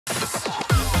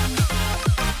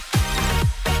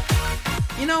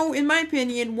You know, in my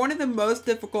opinion, one of the most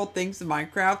difficult things in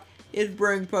Minecraft is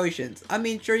brewing potions. I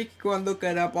mean, sure, you can go and look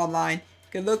it up online. You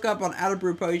can look up on how to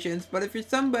brew potions, but if you're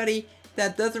somebody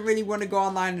that doesn't really want to go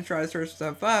online and try to search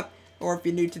stuff up, or if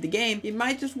you're new to the game, you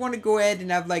might just want to go ahead and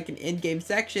have like an in-game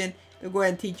section to go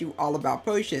ahead and teach you all about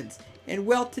potions. And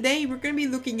well, today we're going to be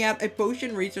looking at a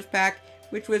potion resource pack,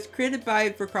 which was created by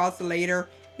ForgeLogical,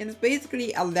 and it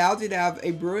basically allows you to have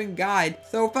a brewing guide.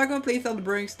 So if I go and place on the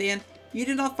brewing stand, you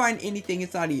do not find anything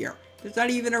inside of here. There's not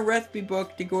even a recipe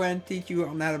book to go ahead and teach you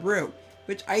on how to brew,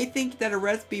 which I think that a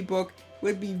recipe book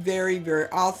would be very, very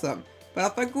awesome.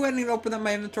 But if I go ahead and open up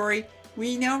my inventory,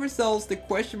 we now have ourselves the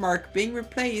question mark being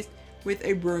replaced with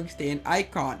a brewing stand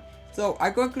icon. So I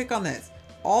go and click on this.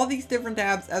 All these different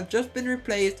tabs have just been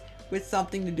replaced with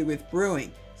something to do with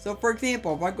brewing. So for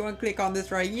example, if I go and click on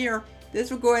this right here, this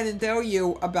will go ahead and tell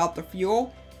you about the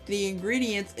fuel, the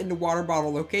ingredients, and the water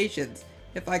bottle locations.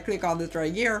 If I click on this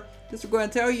right here, this will go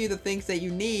and tell you the things that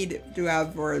you need to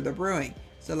have for the brewing.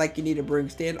 So like you need a brewing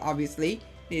stand, obviously.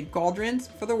 You need cauldrons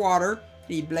for the water,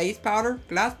 you need blaze powder,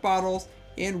 glass bottles,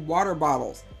 and water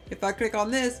bottles. If I click on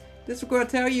this, this will go and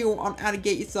tell you on how to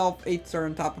get yourself a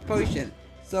certain type of potion.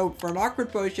 So for an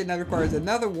awkward potion, that requires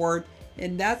another word,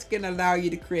 and that's going to allow you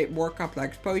to create more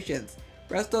complex potions.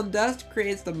 Redstone dust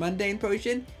creates the mundane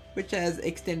potion, which has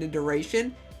extended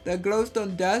duration. The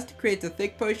glowstone dust creates a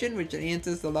thick potion, which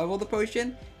enhances the level of the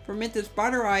potion. Fermented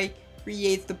spider eye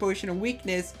creates the potion of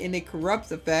weakness and it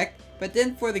corrupts effect. But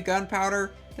then for the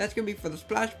gunpowder, that's going to be for the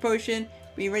splash potion.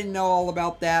 We already know all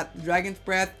about that. Dragon's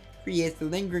breath creates the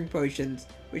lingering potions,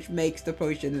 which makes the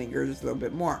potion linger just a little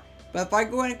bit more. But if I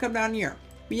go ahead and come down here,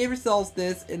 we have ourselves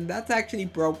this, and that's actually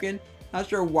broken. Not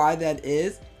sure why that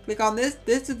is. Click on this.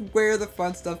 This is where the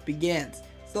fun stuff begins.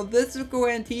 So this will go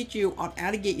ahead and teach you on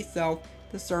how to get yourself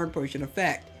the certain potion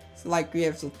effect. So like we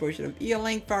have some potion of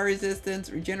healing, fire resistance,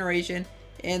 regeneration,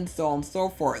 and so on and so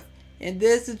forth. And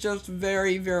this is just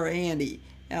very, very handy.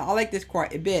 And I like this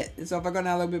quite a bit. And so if I go down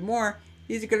a little bit more,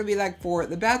 these are going to be like for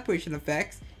the bad potion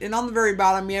effects. And on the very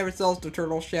bottom, we have ourselves the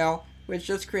turtle shell, which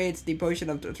just creates the potion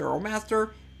of the turtle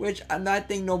master, which I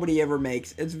think nobody ever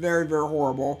makes. It's very, very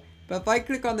horrible. But if I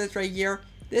click on this right here,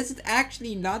 this is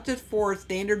actually not just for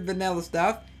standard vanilla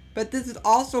stuff, but this is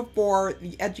also for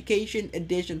the Education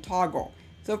Edition toggle.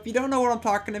 So if you don't know what I'm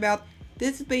talking about,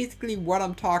 this is basically what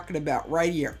I'm talking about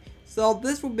right here. So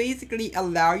this will basically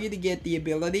allow you to get the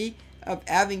ability of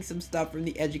having some stuff from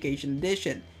the Education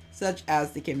Edition, such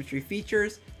as the chemistry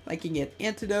features. Like you can get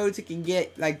antidotes, you can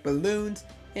get like balloons,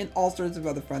 and all sorts of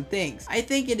other fun things. I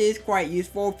think it is quite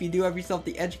useful if you do have yourself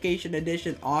the Education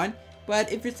Edition on.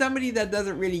 But if you're somebody that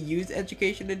doesn't really use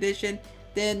Education Edition,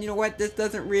 then you know what, this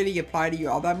doesn't really apply to you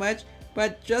all that much.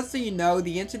 But just so you know,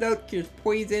 the antidote cures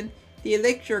poison, the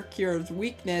elixir cures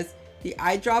weakness, the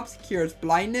eye drops cures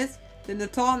blindness, then the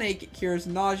tonic cures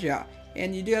nausea.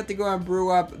 And you do have to go and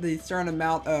brew up the certain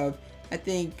amount of, I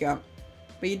think,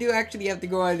 but you do actually have to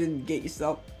go ahead and get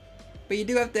yourself, but you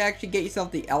do have to actually get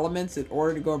yourself the elements in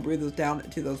order to go and brew those down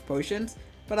to those potions.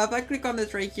 But if I click on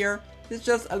this right here, it's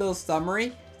just a little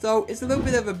summary. So it's a little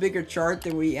bit of a bigger chart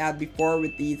than we had before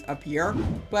with these up here.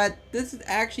 But this is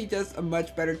actually just a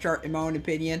much better chart in my own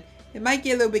opinion. It might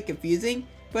get a little bit confusing,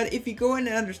 but if you go in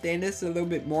and understand this a little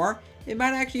bit more, it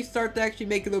might actually start to actually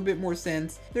make a little bit more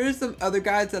sense. There is some other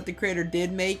guides that the creator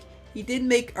did make. He did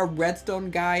make a redstone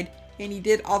guide, and he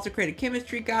did also create a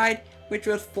chemistry guide, which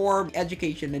was for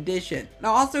Education Edition.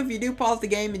 Now also, if you do pause the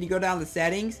game and you go down to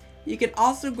settings, you can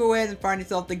also go ahead and find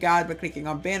yourself the guide by clicking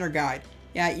on banner guide.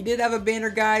 Yeah, he did have a banner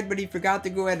guide, but he forgot to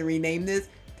go ahead and rename this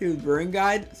to the brewing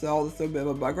guide, so that's a bit of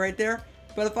a bug right there.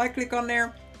 But if I click on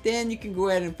there, then you can go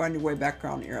ahead and find your way back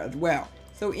around here as well.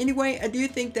 So anyway, I do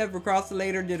think that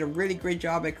ForgeLogical did a really great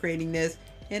job at creating this,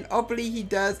 and hopefully he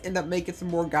does end up making some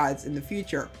more guides in the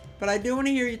future. But I do want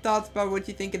to hear your thoughts about what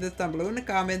you think of this down below in the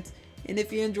comments, and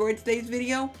if you enjoyed today's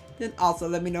video, then also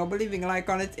let me know by leaving a like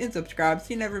on it and subscribe so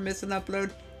you never miss an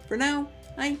upload. For now,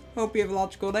 I hope you have a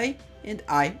logical day, and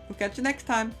I will catch you next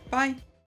time. Bye!